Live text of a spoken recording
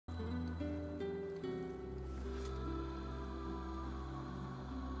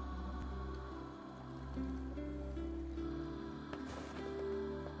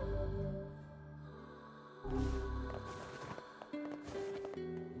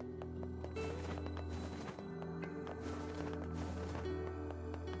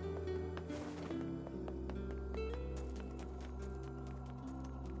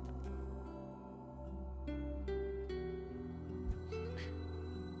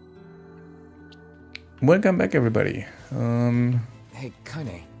Welcome back, everybody. Hey,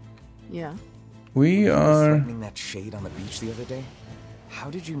 Kane. Yeah. We were you are threatening that shade on the beach the other day?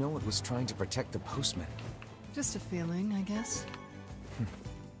 How did you know it was trying to protect the postman? Just a feeling, I guess.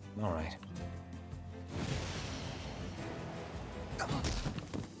 All right.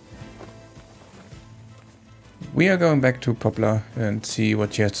 we are going back to Poplar and see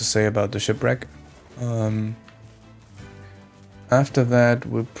what she has to say about the shipwreck. After that,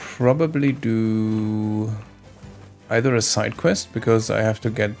 we'll probably do either a side quest, because I have to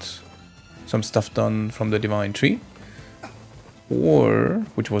get some stuff done from the Divine Tree, or,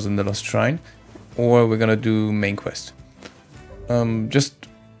 which was in the Lost Shrine, or we're gonna do main quest. Just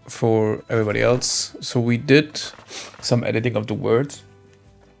for everybody else, so we did some editing of the words.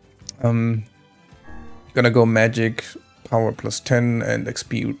 Gonna go magic, power plus 10 and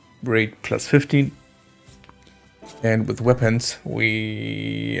XP rate plus 15. And with weapons,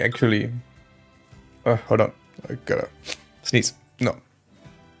 we actually... hold on, I gotta sneeze. No.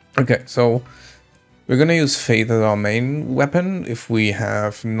 Okay, so we're gonna use Faith as our main weapon if we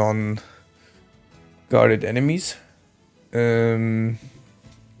have non-guarded enemies.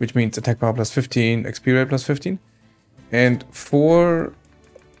 Which means attack power plus 15, XP rate plus 15. And for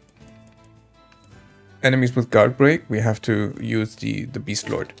enemies with guard break, we have to use the Beast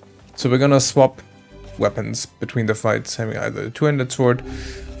Lord. So we're gonna swap weapons between the fights, having either a two-handed sword,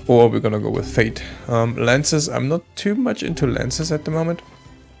 or we're gonna go with Fate. Lances, I'm not too much into lances at the moment,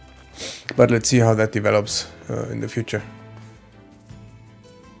 but let's see how that develops in the future.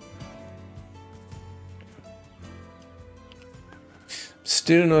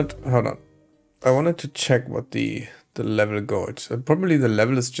 Still not... hold on. I wanted to check what the level goes. Probably the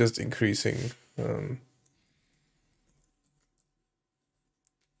level is just increasing.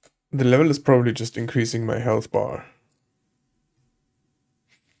 The level is probably just increasing my health bar.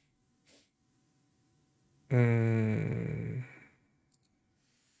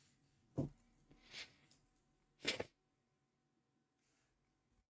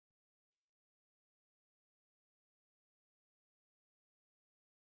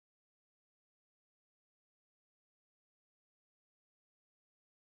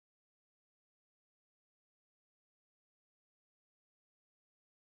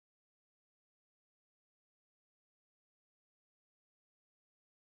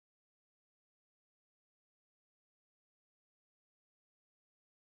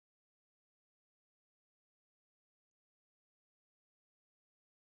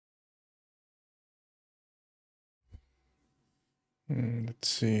 Let's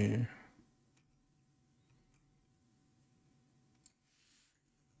see.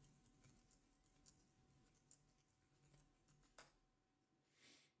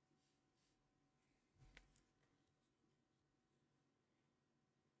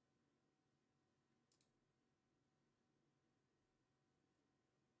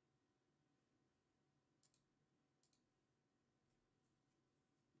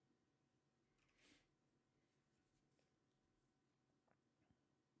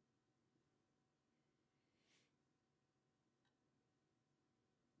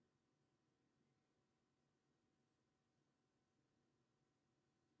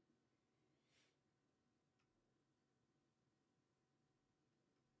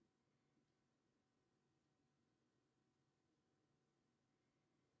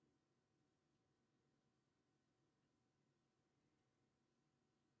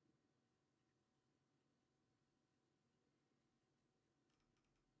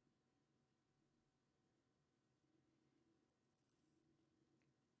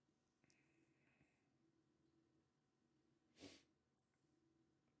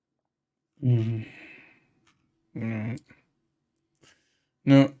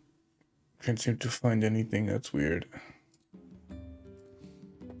 No, can't seem to find anything that's weird.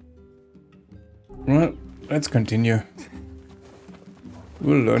 Well, let's continue.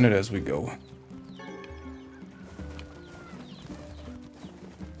 We'll learn it as we go.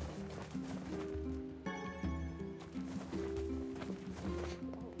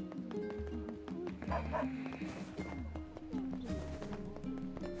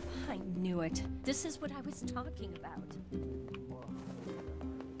 I knew it. This is what I was talking about.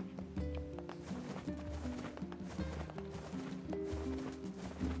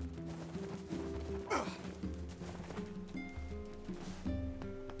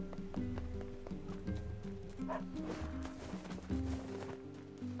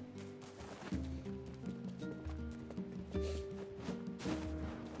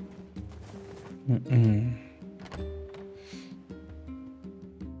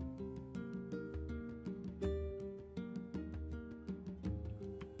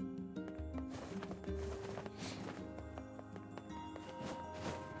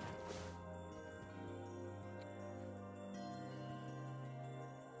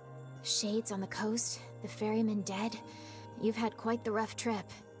 Shades on the coast, the ferryman dead. You've had quite the rough trip.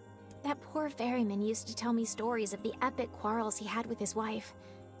 That poor ferryman used to tell me stories of the epic quarrels he had with his wife.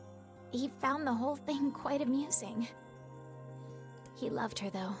 He found the whole thing quite amusing. He loved her,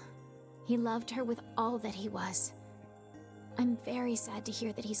 though. He loved her with all that he was. I'm very sad to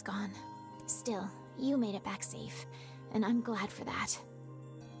hear that he's gone. Still, you made it back safe, and I'm glad for that.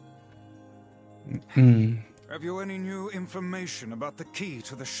 Have you any new information about the key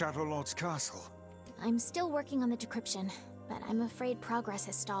to the Shadow Lord's castle? I'm still working on the decryption, but I'm afraid progress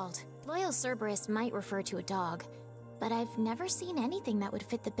has stalled. Loyal Cerberus might refer to a dog, but I've never seen anything that would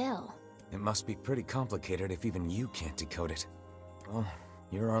fit the bill. It must be pretty complicated if even you can't decode it. Well,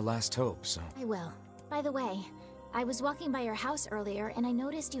 you're our last hope, so... I will. By the way, I was walking by your house earlier and I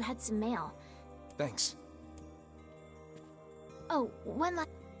noticed you had some mail. Thanks. Oh,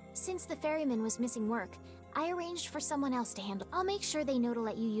 since the ferryman was missing work, I arranged for someone else to handle. I'll make sure they know to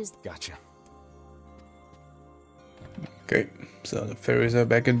let you use... Gotcha. Okay, so the ferries are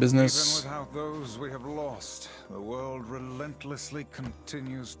back in business. Even without those we have lost, the world relentlessly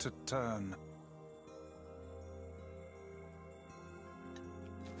continues to turn.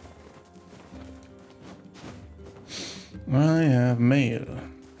 I have mail.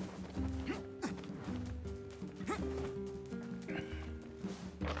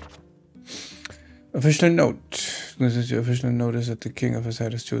 Official note. This is the official notice that the king of his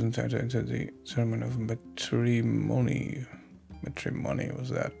head has chosen to enter into the ceremony of matrimony. Matrimony was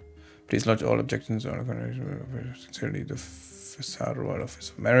that? Please lodge all objections on sincerely the facade royal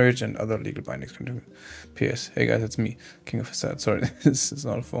office of marriage and other legal bindings. P.S. Hey guys, it's me, king of facade. Sorry, this is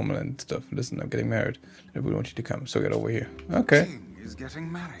all formal and stuff. Listen, I'm getting married. I really want you to come, so get over here. Okay. King is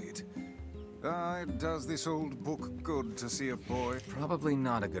getting married. Does this old book good to see a boy? Probably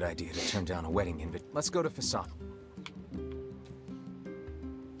not a good idea to turn down a wedding invite. Let's go to Facade.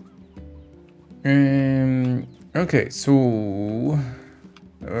 Okay, so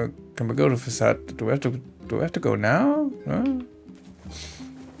can we go to Facade? Do we have to go now? No?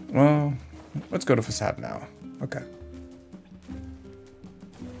 Well, let's go to Facade now. Okay.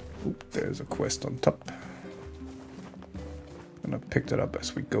 Oop, there's a quest on top. Gonna pick that up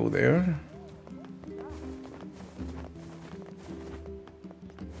as we go there.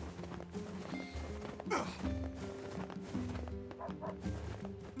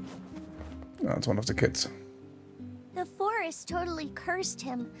 That's one of the kids. The forest totally cursed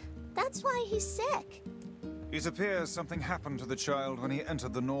him. That's why he's sick. It appears something happened to the child when he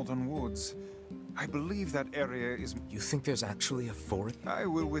entered the northern woods. I believe that area is... You think there's actually a forest? I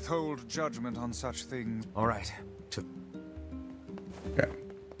will withhold judgment on such things. All right. Okay,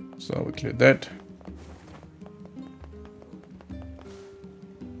 so we cleared that.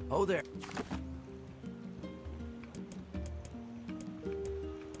 Oh, there.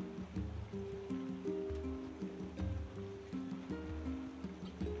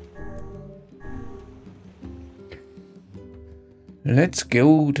 Let's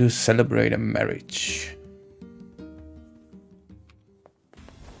go to celebrate a marriage.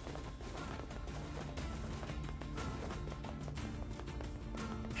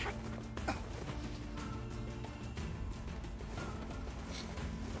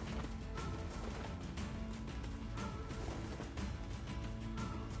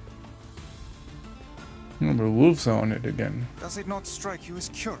 Oh, the wolves are on it again. Does it not strike you as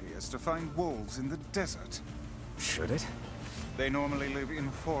curious to find wolves in the desert? Should it? They normally live in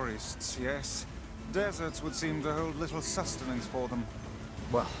forests, yes. Deserts would seem to hold little sustenance for them.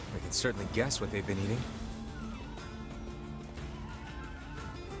 Well, we can certainly guess what they've been eating.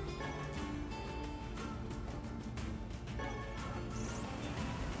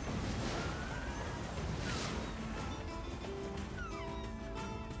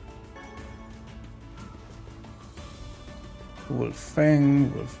 Wolf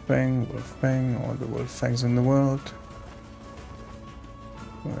Fang, Wolf Fang, Wolf Fang, all the Wolf Fangs in the world.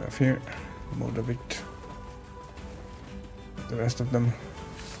 We have here, Moldavit, the rest of them.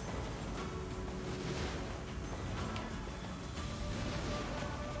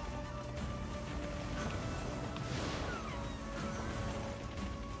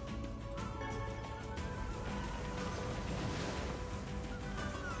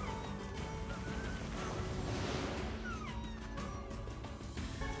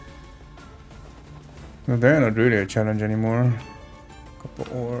 No, they're not really a challenge anymore.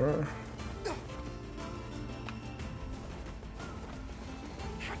 Couple ore.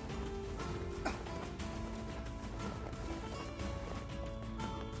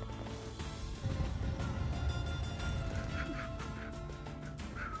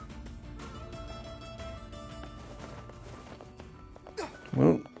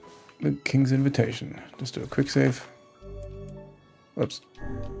 Well, the King's Invitation. Just do a quick save. Oops.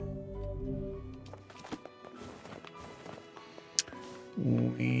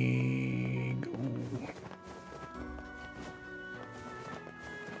 We go.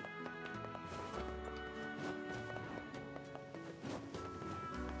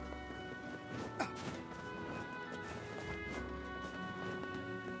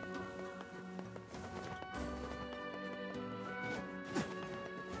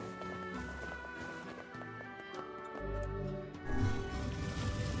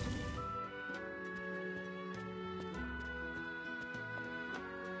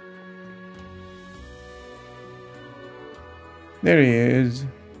 There he is.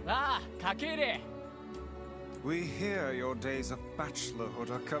 We hear your days of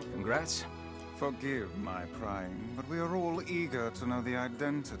bachelorhood are coming. Congrats. Forgive my prying, but we are all eager to know the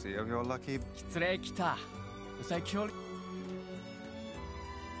identity of your lucky...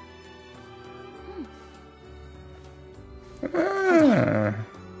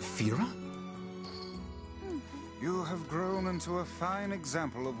 Fira? You have grown into a fine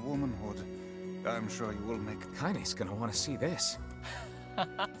example of womanhood. I'm sure you will make... Kaine's gonna want to see this.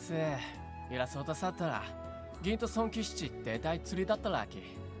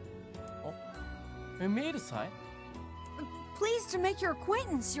 Pleased to make your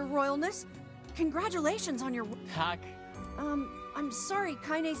acquaintance, Your Royalness. Congratulations on your... I'm sorry,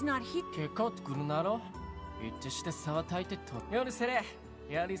 Kaine's not here.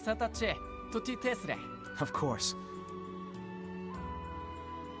 Of course.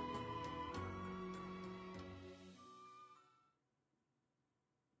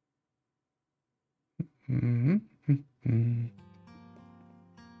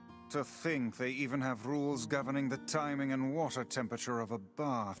 To think they even have rules governing the timing and water temperature of a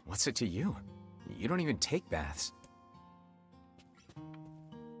bath. What's it to you? You don't even take baths.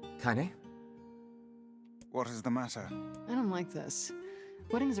 Kaine? What is the matter? I don't like this.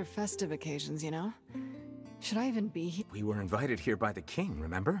 Weddings are festive occasions, you know? Should I even be here? We were invited here by the king,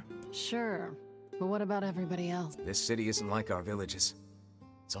 remember? Sure. But what about everybody else? This city isn't like our villages.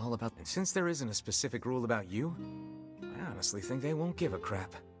 It's all about... And since there isn't a specific rule about you, I honestly think they won't give a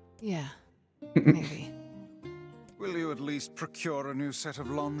crap. Yeah. Maybe. Will you at least procure a new set of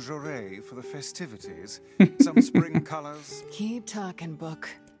lingerie for the festivities? Some spring colors? Keep talking, book.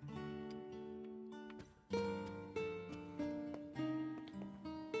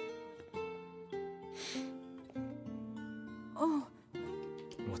 Oh.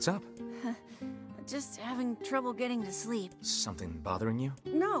 What's up? Just having trouble getting to sleep. Something bothering you?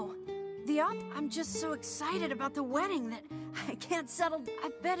 No. I'm just so excited about the wedding that I can't settle. I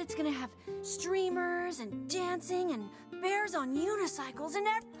bet it's gonna have streamers and dancing and bears on unicycles and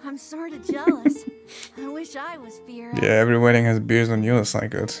I'm sorta jealous. I wish I was Fira. Yeah, every wedding has beers on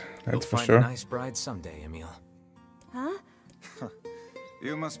unicycles. That's for sure. You'll find a nice bride someday, Emil. Huh?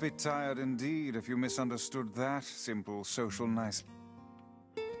 You must be tired indeed if you misunderstood that simple social nice.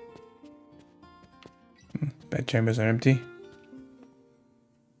 Bedchambers are empty.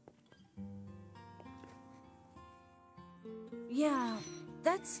 Yeah,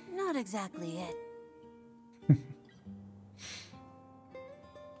 that's not exactly it.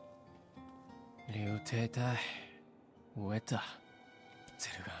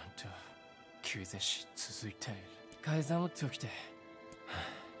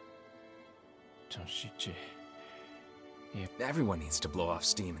 Everyone needs to blow off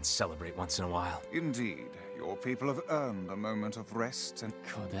steam and celebrate once in a while. Indeed, your people have earned a moment of rest and...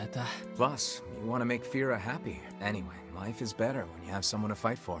 Plus, you want to make Fira happy. Anyway, life is better when you have someone to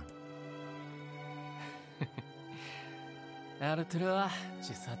fight for.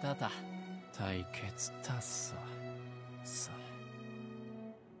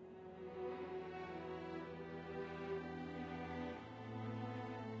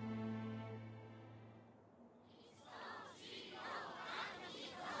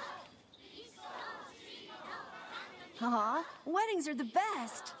 Aw, weddings are the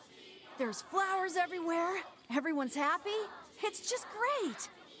best. There's flowers everywhere. Everyone's happy. It's just great.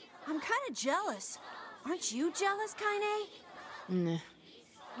 I'm kind of jealous. Aren't you jealous, Kaine? Nah.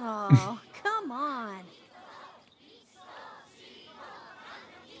 Oh, come on.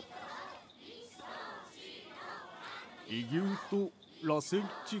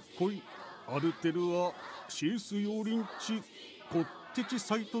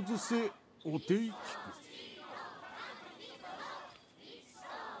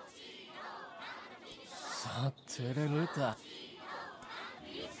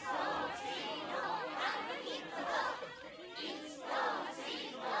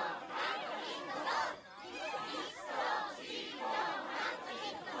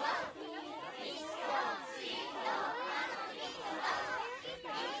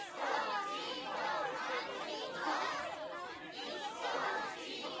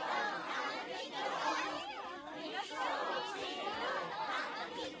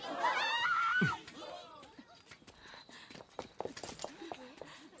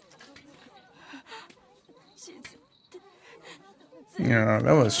 Yeah,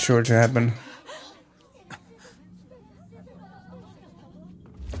 that was sure to happen.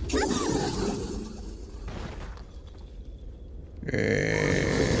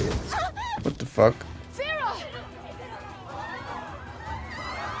 What the fuck?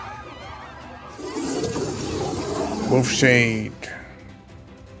 Wolf shade.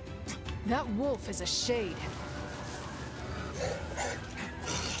 That wolf is a shade.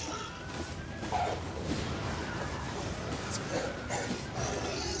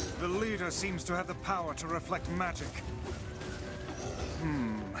 The leader seems to have the power to reflect magic.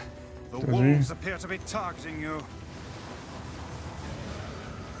 The wolves appear to be targeting you.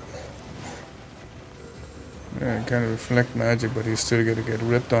 Yeah, kind of reflect magic, but he's still gonna get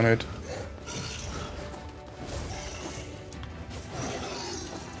ripped on it.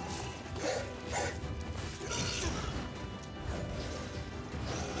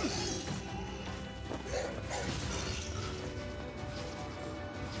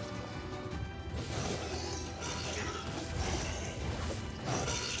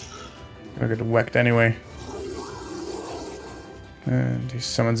 I'll get whacked anyway. And he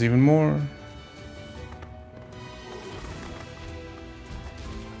summons even more.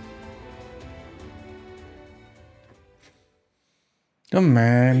 Oh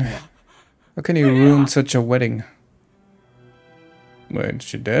man. How can you ruin such a wedding? Wait, is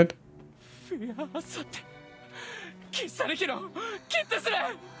she dead?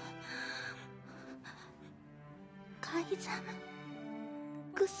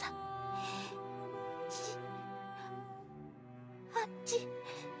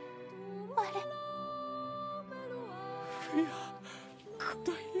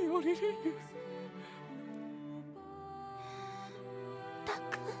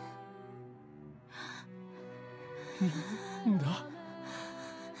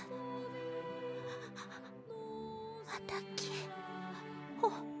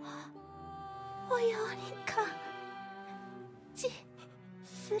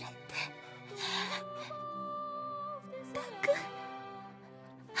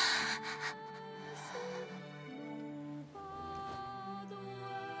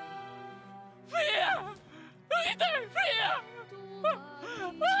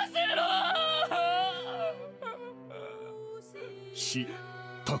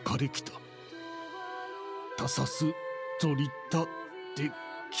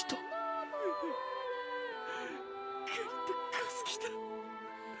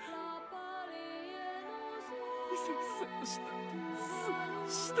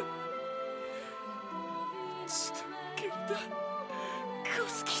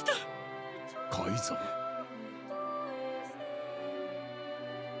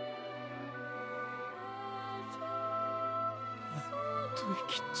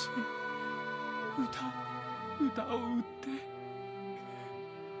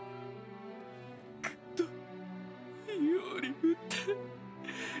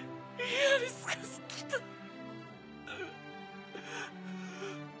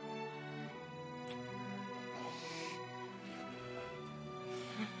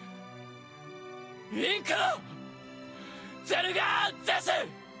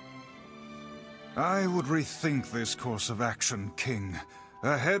 I would rethink this course of action, King.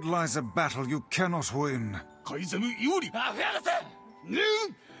 Ahead lies a battle you cannot win.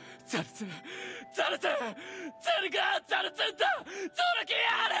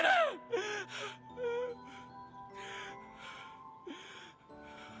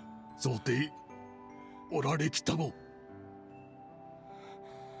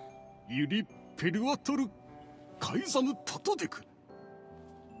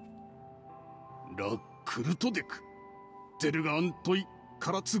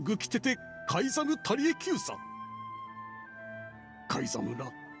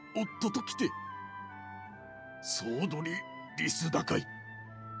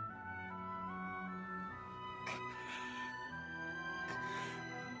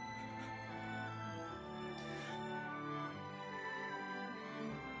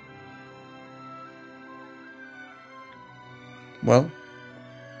 Well,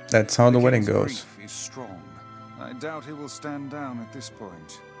 that's how the wedding King's goes. grief is strong. I doubt he will stand down at this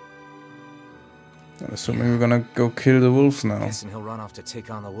point. I'm assuming we're gonna go kill the wolves now. Guessing he'll run off to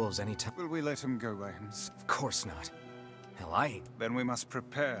take on the wolves anytime. Will we let him go, Waynes? Of course not. Hell, I Then we must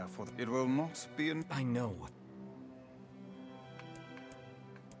prepare for it. It will not be an... I know.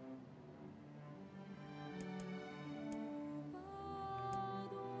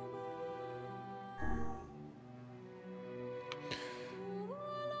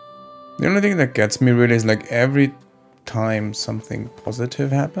 The only thing that gets me really is like every time something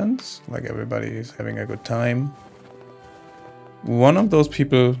positive happens, like everybody is having a good time, one of those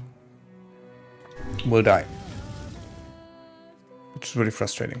people will die. Which is really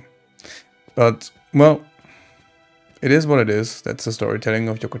frustrating. But, well, it is what it is. That's the storytelling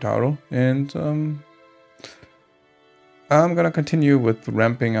of Yoko Taro. And I'm gonna continue with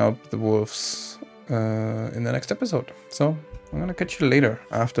ramping up the wolves in the next episode. So, I'm gonna catch you later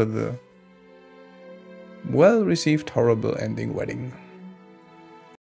after the well-received horrible ending wedding.